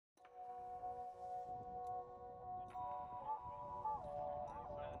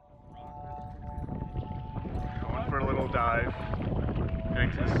dive.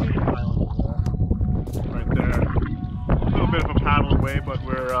 Thanks to this island right there. A little bit of a paddle away, but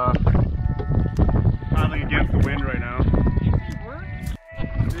we're paddling against the wind right now.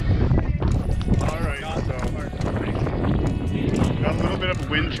 Alright, so got a little bit of a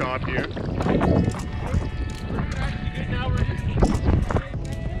wind chop here.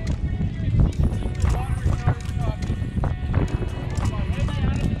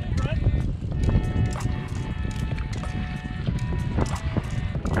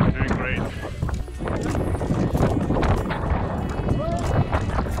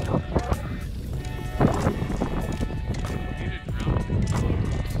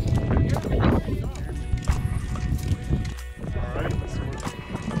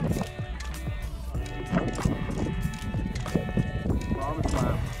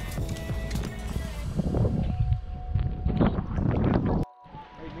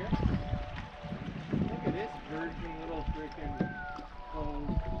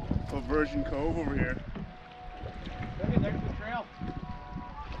 Virgin Cove over here. Look, there's the trail.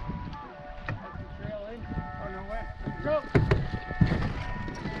 That's the trail in. Oh, no way. Go!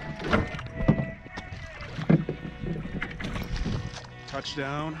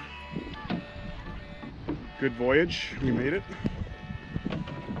 Touchdown. Good voyage. We made it.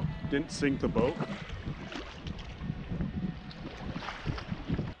 Didn't sink the boat.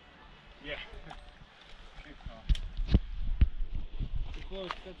 Yeah.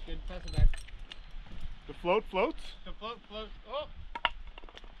 Floats, that's good. Pass it back. The float floats? The float floats. Oh!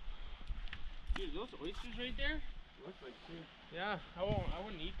 Dude, those oysters right there? Looks like two. Yeah, I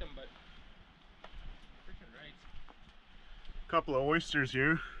wouldn't eat them, but freaking right. Couple of oysters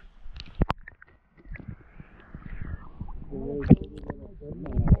here. On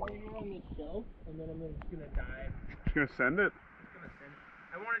this shelf, and then I'm just gonna dive. Just gonna send it?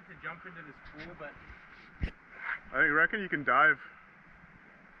 I wanted to jump into this pool, but I reckon you can dive.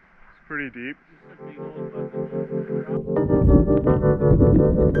 It's pretty deep.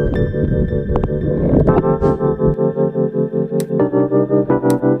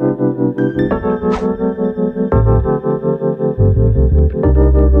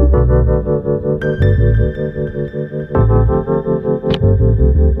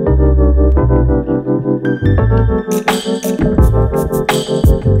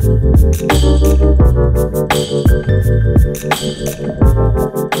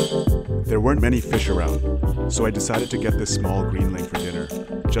 There weren't many fish around, so I decided to get this small green ling for dinner,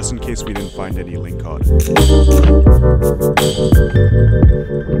 just in case we didn't find any lingcod.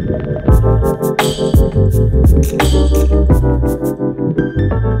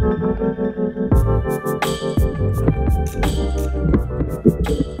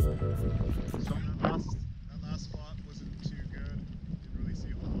 That last spot wasn't too good. Didn't really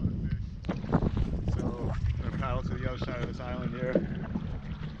see a whole lot of fish. So I'm gonna paddle to the other side of this island here.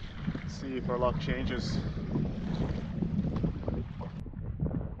 See if our luck changes.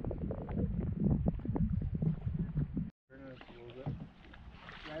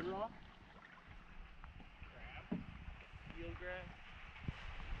 red rock, crab, field crab.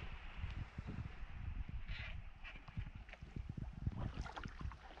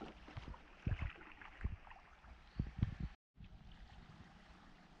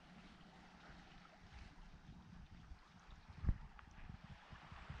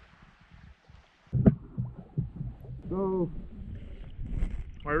 So,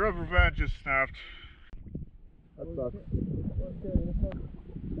 my rubber band just snapped. That sucks.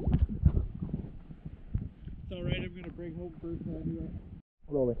 It's alright, I'm gonna bring home first anyway.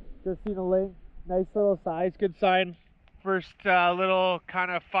 Rolling. Just seen a ling. Nice little size, good sign. First little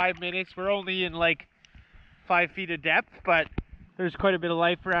kind of 5 minutes. We're only in like 5 feet of depth, but there's quite a bit of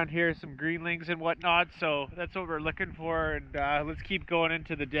life around here, some greenlings and whatnot, so that's what we're looking for, and let's keep going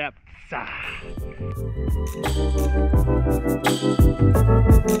into the depths.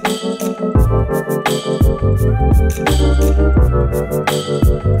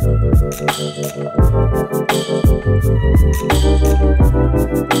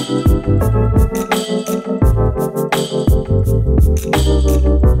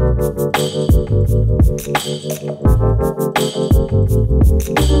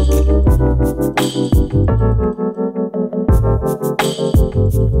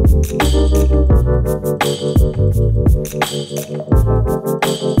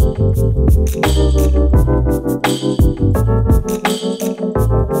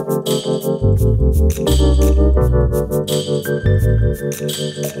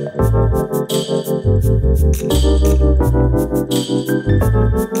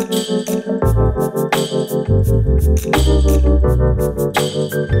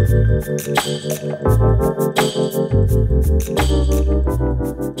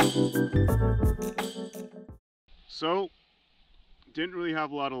 didn't really have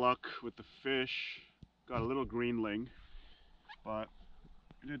a lot of luck with the fish. Got a little green ling, but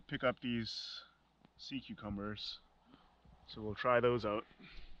I did pick up these sea cucumbers, so we'll try those out.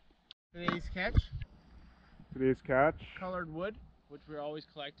 Today's catch, Today's catch, colored wood, which we're always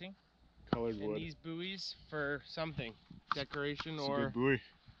collecting. colored And wood. these buoys for something, decoration It's a or, good buoy.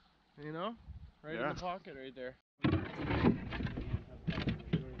 you know, right in Yeah. the pocket right there.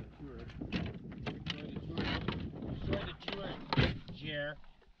 Enjoy the tour, Jer.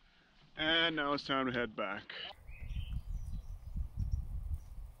 And now it's time to head back.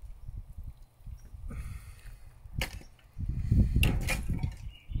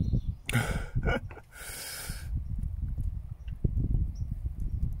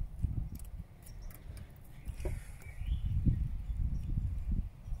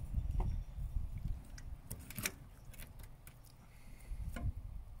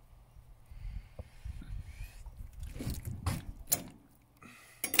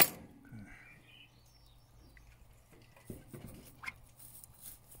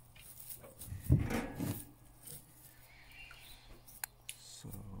 So,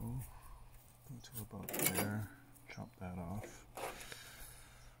 until about there, chop that off.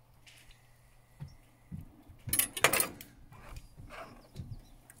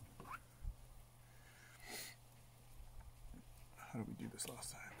 How did we do this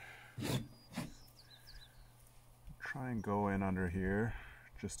last time? Try and go in under here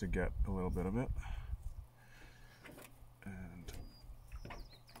just to get a little bit of it. And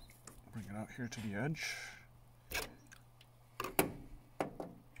bring it out here to the edge.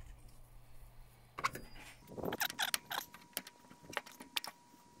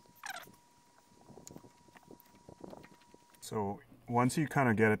 So once you kind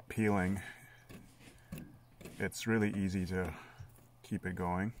of get it peeling, it's really easy to keep it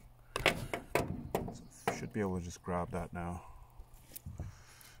going. So should be able to just grab that now.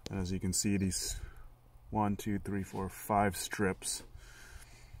 And as you can see, these 1, 2, 3, 4, 5 strips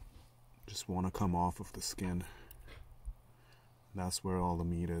just want to come off of the skin. That's where all the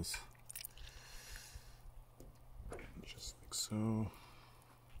meat is. Just like so.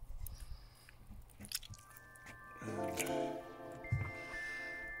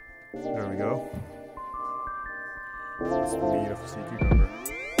 And there we go. That's the meat of the sea cucumber.